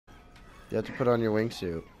You have to put on your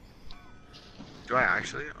wingsuit. Do I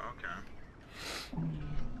actually? Okay.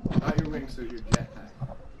 Not your wingsuit, your jetpack.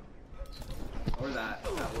 Or that.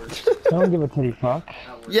 That works. Don't give a titty fuck.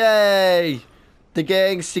 Yay! The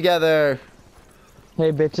gang's together.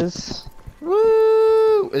 Hey, bitches.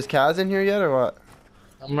 Woo! Is Kaz in here yet or what?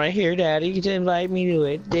 I'm right here, Daddy. You can invite me to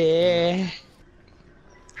it. Yeah.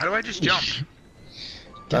 How do I just jump?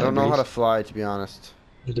 I don't know how to fly, to be honest.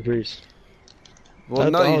 With the breeze. Well,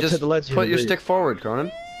 no, you just put put your stick forward,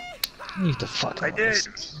 Conan. You the fuck. I did.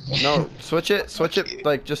 No, switch it,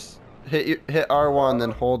 like just hit R1,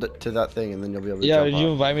 then hold it to that thing, and then you'll be able to Yeah, jump did you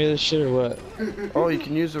off. invite me to this shit or what? Oh, you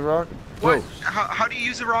can use the rock. What? Whoa. How do you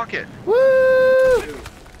use a rocket? Woo!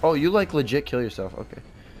 Oh, you like legit kill yourself. Okay.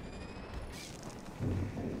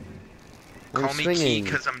 I'm Call me Key,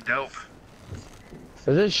 cause I'm dope.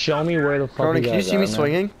 Does it show me where the fuck Conan, you can you guys see me are, man?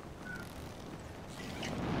 swinging?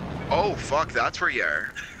 Oh fuck, that's where you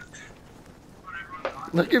are.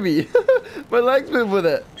 Look at me. My legs move with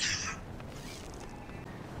it.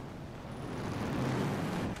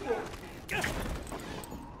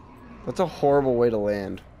 That's a horrible way to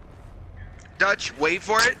land. Dutch, wait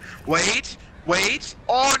for it. Wait. Wait.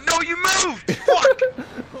 Oh no, you moved. Fuck.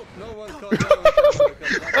 No one's called down.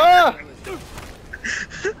 Ah!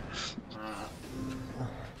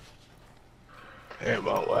 It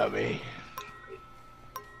won't let me.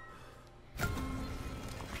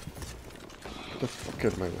 Get the fuck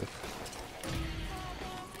out of my way.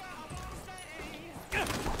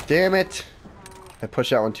 Damn it! I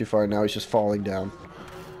pushed that one too far, now he's just falling down.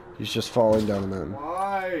 He's just falling down the mountain.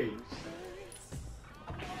 Why?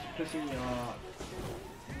 It's pissing me off.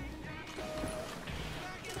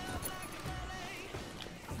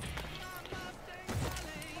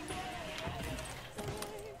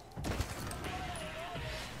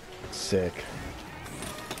 Sick.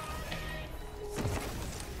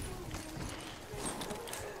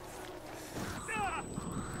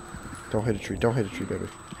 Don't hit a tree, don't hit a tree, baby.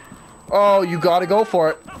 Oh, you gotta go for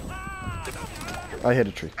it. I hit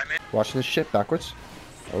a tree. Watching this shit backwards.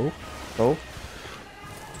 Oh, oh.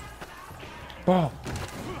 Oh.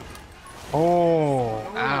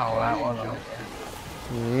 Oh. Ow, that one.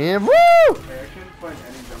 Yeah, woo! I couldn't find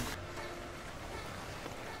any jump.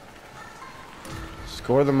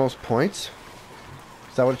 Score the most points?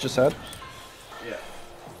 Is that what it just said? Yeah.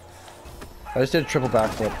 I just did a triple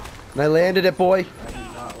backflip. And I landed it, boy. I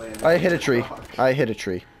did not land. I hit a tree. I hit a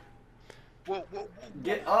tree. Whoa, whoa, whoa.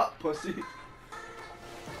 Get up, pussy.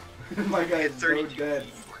 My guy is so 32. dead.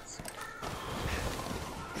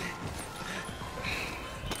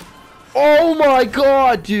 Oh my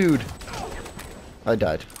god, dude! I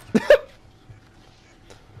died.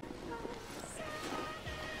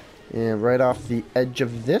 And right off the edge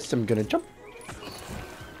of this, I'm gonna jump.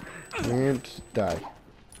 And die.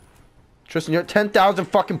 Tristan, you're at 10,000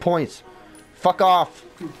 fucking points. Fuck off.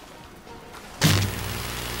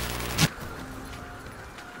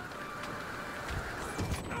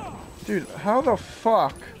 Dude, how the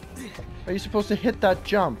fuck are you supposed to hit that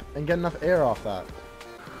jump and get enough air off that?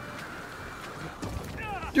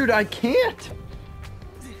 Dude, I can't!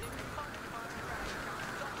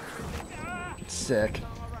 It's sick.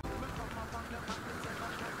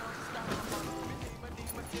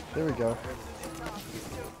 There we go.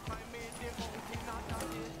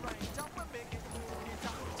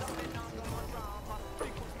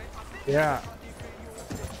 Yeah.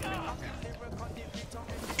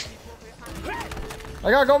 I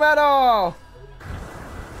got gold medal!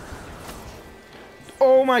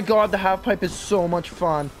 Oh my god, the half pipe is so much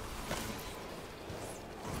fun.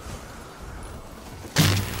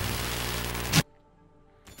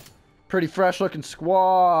 Pretty fresh looking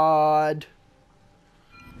squad.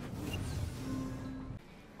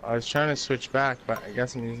 I was trying to switch back, but I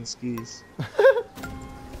guess I'm using skis.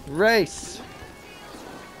 Race.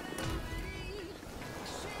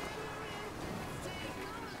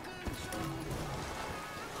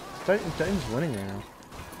 Titan's winning right now.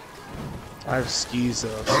 I have skis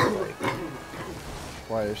though. So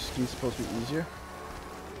Why, are skis supposed to be easier?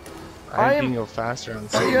 I can go faster on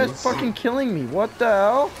skis. You guys fucking killing me. What the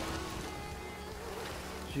hell?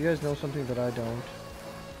 Do you guys know something that I don't?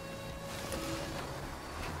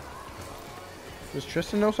 Does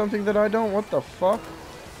Tristan know something that I don't? What the fuck?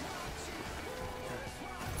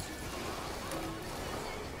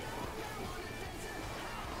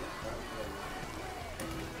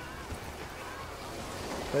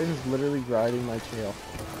 Titan's literally riding my tail.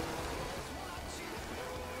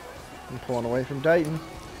 I'm pulling away from Titan.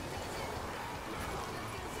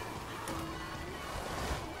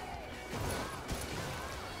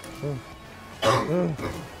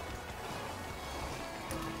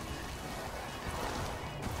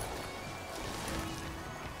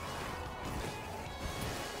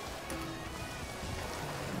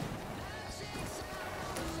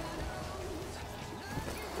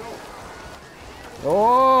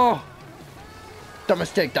 the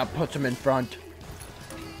mistake that puts him in front.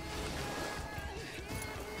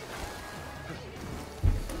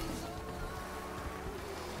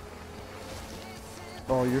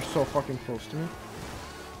 Oh, you're so fucking close to me.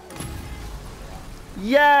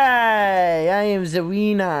 Yay! I am the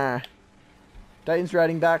winner. Titan's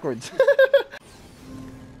riding backwards.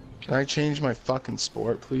 Can I change my fucking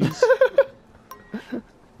sport, please?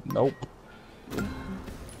 Nope.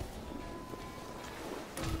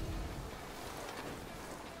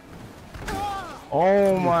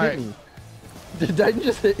 Oh my. Did Titan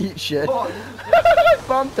just eat shit? I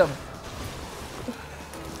bumped him.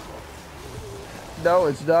 No,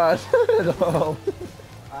 it's not. At all.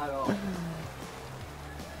 At all.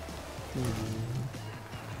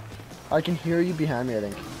 I can hear you behind me, I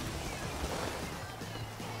think.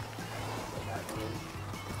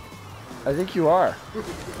 I think you are.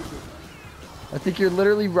 I think you're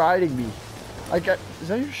literally riding me. Is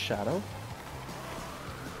that your shadow?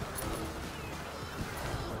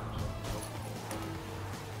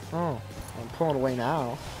 Oh, I'm pulling away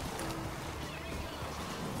now.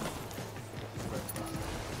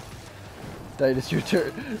 Dad, it's your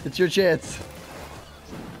turn. It's your chance.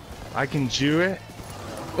 I can Jew it.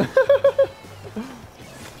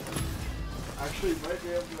 Actually, you might be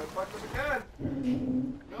able to fuck him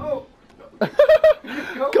again. No.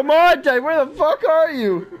 Come on, Dad. Where the fuck are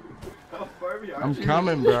you? How far behind I'm you?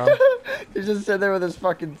 coming, bro. He's just sitting there with his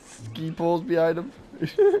fucking ski poles behind him.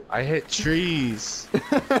 I hit trees.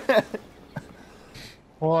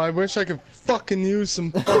 Well, I wish I could fucking use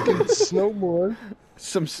some fucking snowboard.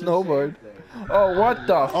 Some snowboard. Oh, what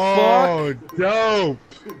the fuck? Oh, dope.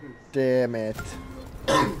 Damn it.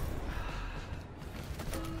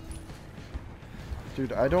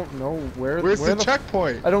 Dude, I don't know where. Where's where the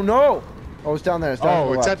checkpoint? I don't know. Oh, it's down there. It's down Oh,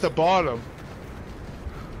 to the it's left. at the bottom.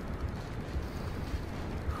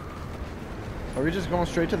 Are we just going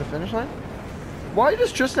straight to the finish line? Why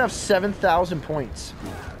does Tristan have 7,000 points?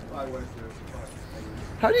 I went through.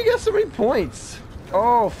 How do you get so many points?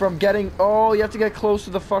 Oh, from getting... Oh, you have to get close to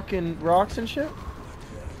the fucking rocks and shit?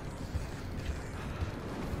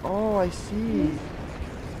 Oh, I see.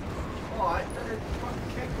 Oh, I fucking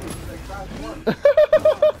kicked me like fast one.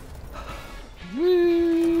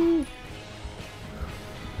 Woo!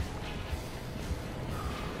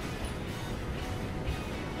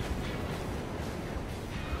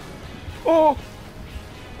 Oh!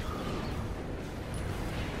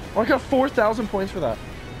 Oh, I got 4,000 points for that.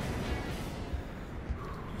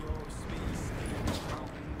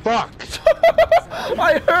 Fuck.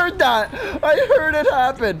 I heard that! I heard it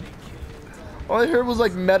happen! All I heard was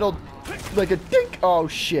like metal, like a dink. Oh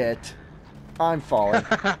shit. I'm falling.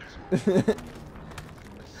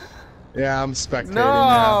 Yeah, I'm spectating No!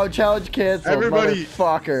 now. Challenge canceled, Everybody-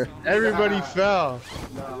 motherfucker. Everybody fell.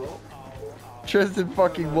 No. Tristan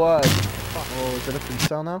fucking won. Oh, is it a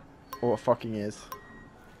freestyle now? Oh, it fucking is.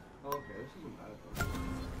 Okay, this isn't bad.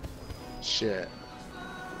 Shit.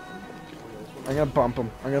 I'm gonna bump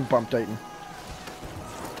him. I'm gonna bump Titan.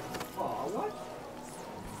 Oh, what?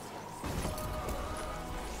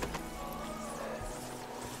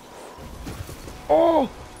 Oh!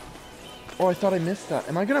 Oh, I thought I missed that.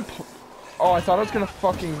 Am I gonna Oh, I thought I was gonna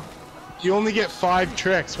fucking... You only get 5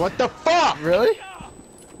 tricks. What the fuck? Really?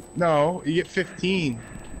 No, you get 15.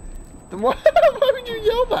 Then why, why would you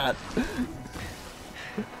yell that?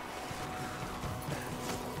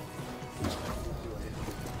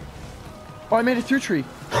 Oh, I made it through tree.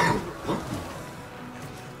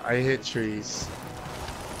 I hit trees.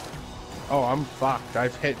 Oh, I'm fucked.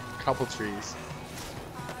 I've hit a couple trees.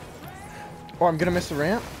 Oh, I'm gonna miss the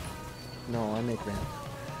ramp? No, I make ramp.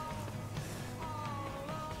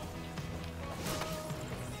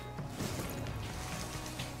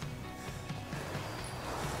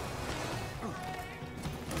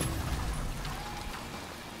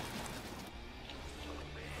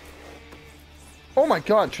 Oh my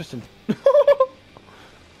god, Tristan.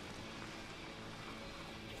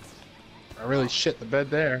 I really shit the bed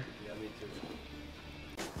there. Yeah, me too.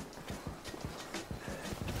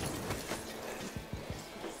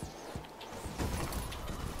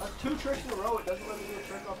 That's 2 tricks in a row. It doesn't let me do a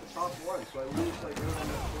trick off the top one, so I lose like around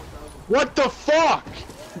 4,000. What the fuck?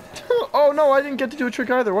 Oh no, I didn't get to do a trick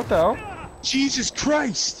either. What the hell? Jesus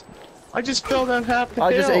Christ! I just fell down half the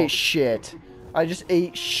I hill. just ate shit. I just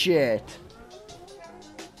ate shit.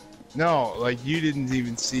 No, like you didn't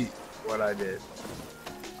even see what I did.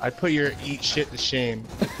 I put your eat shit to shame.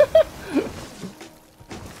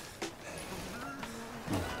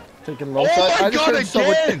 Taking low Oh side. my I just god, heard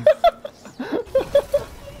someone- again!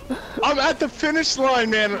 I'm at the finish line,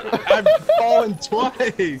 man. I've fallen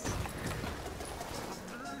twice.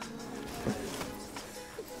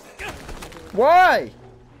 Why?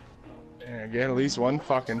 Yeah, get at least one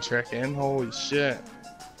fucking trick in. Holy shit.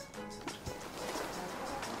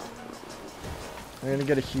 I'm gonna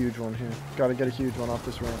get a huge one here. Gotta get a huge one off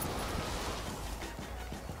this ramp.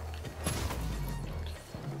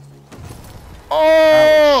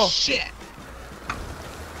 Oh! Shit!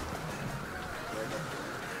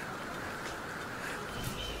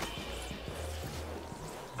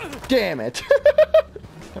 Damn it!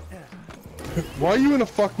 Why are you in a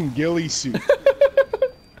fucking ghillie suit?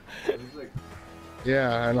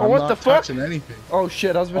 Yeah, and Oh, I'm what not the fuck? touching anything. Oh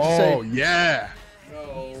shit, I was about to say. Oh, yeah!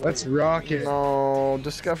 No. Let's rock it. No,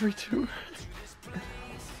 Discovery 2.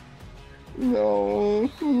 No.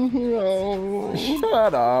 No.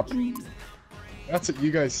 Shut up. That's what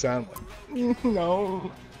you guys sound like.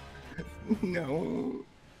 No. No.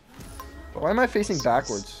 Why am I facing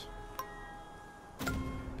backwards?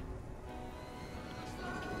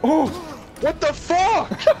 Oh! What the fuck?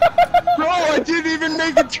 Bro, I didn't even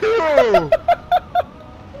make it through!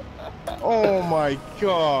 Oh my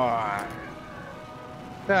god.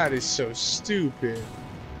 That is so stupid.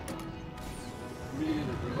 Me either,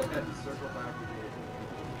 bro. I had to circle back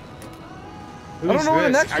again. I don't know where the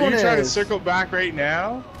next Are one you trying to is. circle back right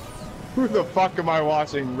now? Who the fuck am I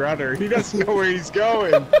watching Rudder? He doesn't know where he's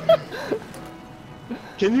going.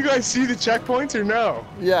 Can you guys see the checkpoints or no?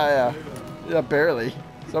 Yeah, yeah. Yeah, barely.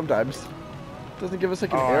 Sometimes. Doesn't give us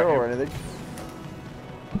like an arrow or anything.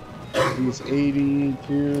 He's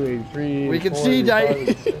 82, 83. We can see,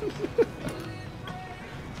 Dice.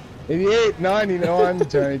 88, 91,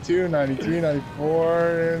 92, 93,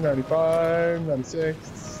 94, 95,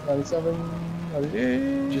 96, 97,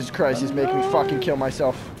 98. Jesus Christ, he's making me fucking kill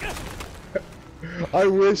myself. I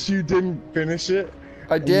wish you didn't finish it.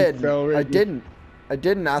 I And you did. fell right I in. didn't. I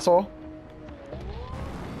didn't, asshole.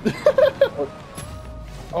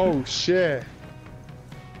 Oh shit.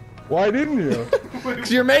 Why didn't you? Because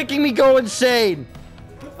you're making me go insane.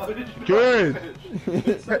 How did you Good.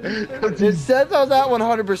 It says I was at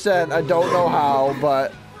 100%. I don't know how,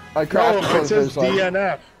 but I crashed No, before it the says finish line.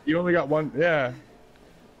 DNF. You only got one. Yeah.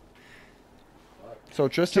 So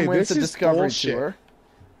Tristan Okay, wins the this is Discovery bullshit. Tour.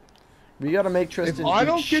 We gotta make Tristan If I eat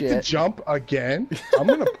don't get to shit. jump again, I'm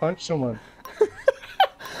gonna punch someone.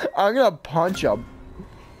 I'm gonna punch him.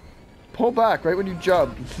 Pull back right when you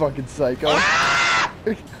jump, you fucking psycho.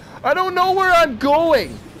 I don't know where I'm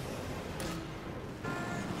going.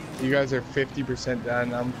 You guys are 50%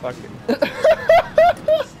 done. I'm fucking.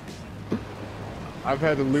 I've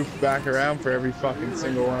had to loop back around for every fucking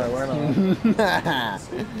single one I went on.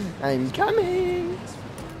 I'm coming.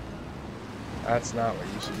 That's not what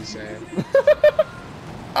you should be saying.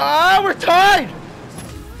 Ah, we're tied.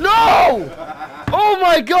 No! Oh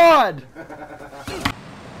my god!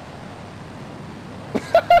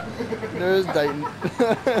 There's Dayton.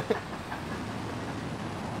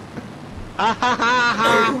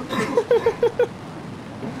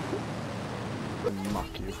 Mock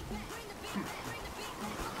you.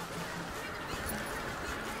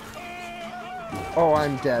 Oh,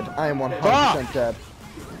 I'm dead. I am 100% dead.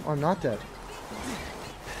 Oh, I'm not dead.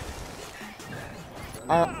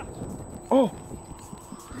 Oh!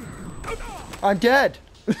 I'm dead!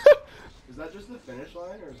 Is that just the finish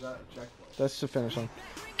line or is that a checkpoint? That's the finish line.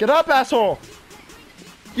 Get up, asshole!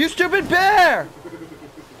 You stupid bear!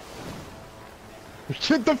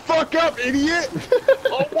 Get the fuck up, idiot!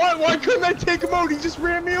 Oh, why couldn't I take him out? He just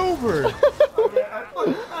ran me over. Oh, look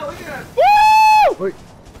at that! Woo! Wait.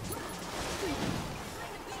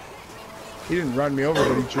 He didn't run me over,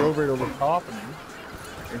 but he drove right over top of me.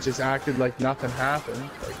 It just acted like nothing happened.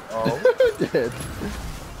 Like, oh. I did.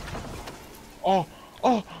 Oh.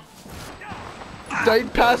 Dayton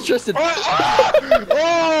passed Tristan.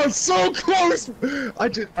 Oh, so close! I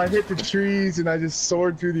hit the trees and I just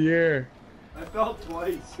soared through the air. I fell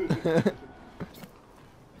twice.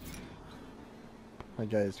 My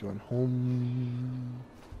guy is going home.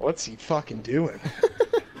 What's he fucking doing?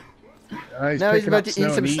 Now he's picking about up to eat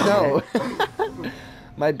some and eating snow. it.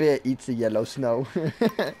 My bear eats the yellow snow.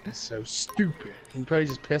 So stupid. He probably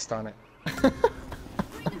just pissed on it.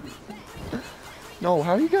 No,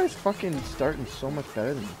 how are you guys fucking starting so much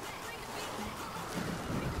better than me?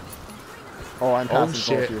 Oh, I'm passing both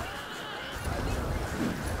shit. of you.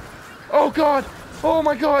 Oh god! Oh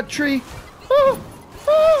my god, tree! Oh!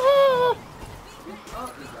 Oh!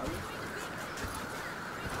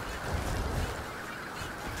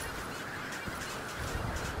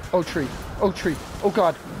 Oh tree! Oh tree! Oh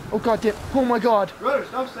god! Oh god damn! Oh my god! Brother,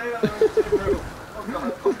 stop saying that on the same room. Oh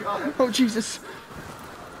god, oh god. Oh Jesus!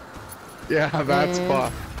 Yeah, that's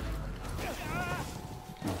fucked.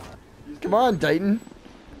 Come on, Dayton!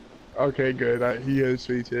 Okay, good. He is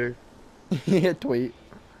me too. Yeah, tweet.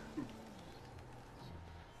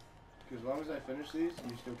 As long as I finish these,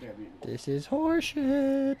 you still can't beat me. This is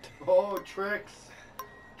horseshit. Oh, tricks.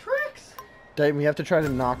 Tricks! Dave, we have to try to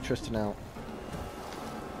knock Tristan out.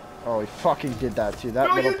 Oh, he fucking did that too. That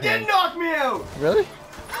No, little you pig. did knock me out! Really?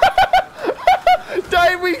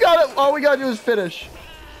 Dave, we got it. All we gotta do is finish.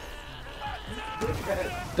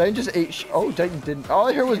 Dayton just ate. Oh, Dayton didn't. All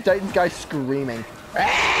I heard was Dayton's guy screaming.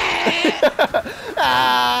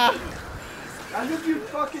 Ah! As if you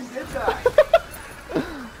fucking did that.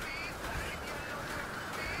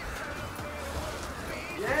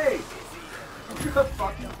 Yay! You're a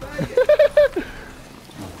fucking faggot.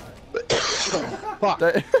 Fuck.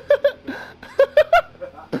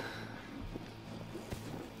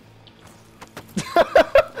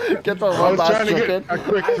 Get the I one was last trying to trick get in. a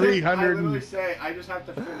quick I 300. literally say, I just have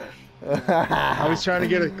to finish. I was trying to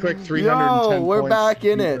get a quick 310 Yo, we're points back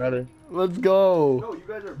to in be it. better. Let's go. No, you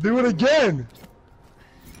guys are. Do it again.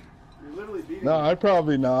 You're literally beating No, me. I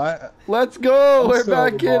probably not. Let's go. I'm We're still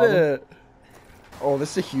at back the in bottom. it. Oh,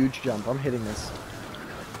 this is a huge jump. I'm hitting this.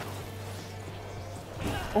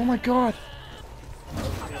 Oh my god.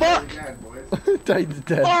 Fuck! Again, boys. Titan's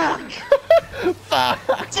dead. Fuck!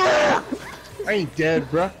 I ain't dead,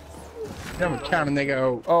 bruh. I'm counting nigga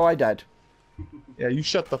out. Oh, I died. Yeah, you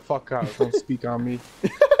shut the fuck up. Don't speak on me.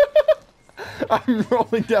 I'm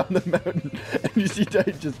rolling down the mountain, and you see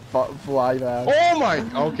Titan just fly past. Oh my!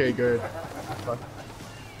 Okay, good.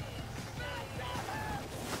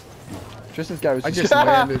 Tristan's guy was I just. just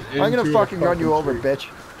landed I'm gonna into a fucking run you fucking over, tree. bitch.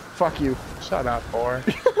 Fuck you. Shut up, boy.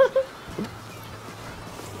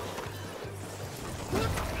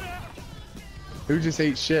 Who just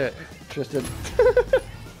ate shit? Tristan.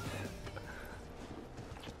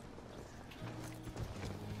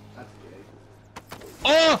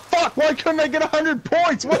 Oh fuck! Why couldn't I get 100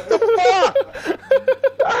 points? What the fuck?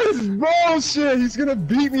 That is bullshit. He's gonna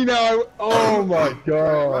beat me now. Oh my Runner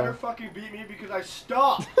god. fucking beat me because I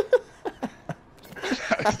stopped.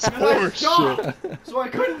 That's And I horseshit. stopped, so I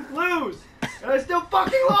couldn't lose, and I still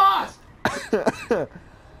fucking lost.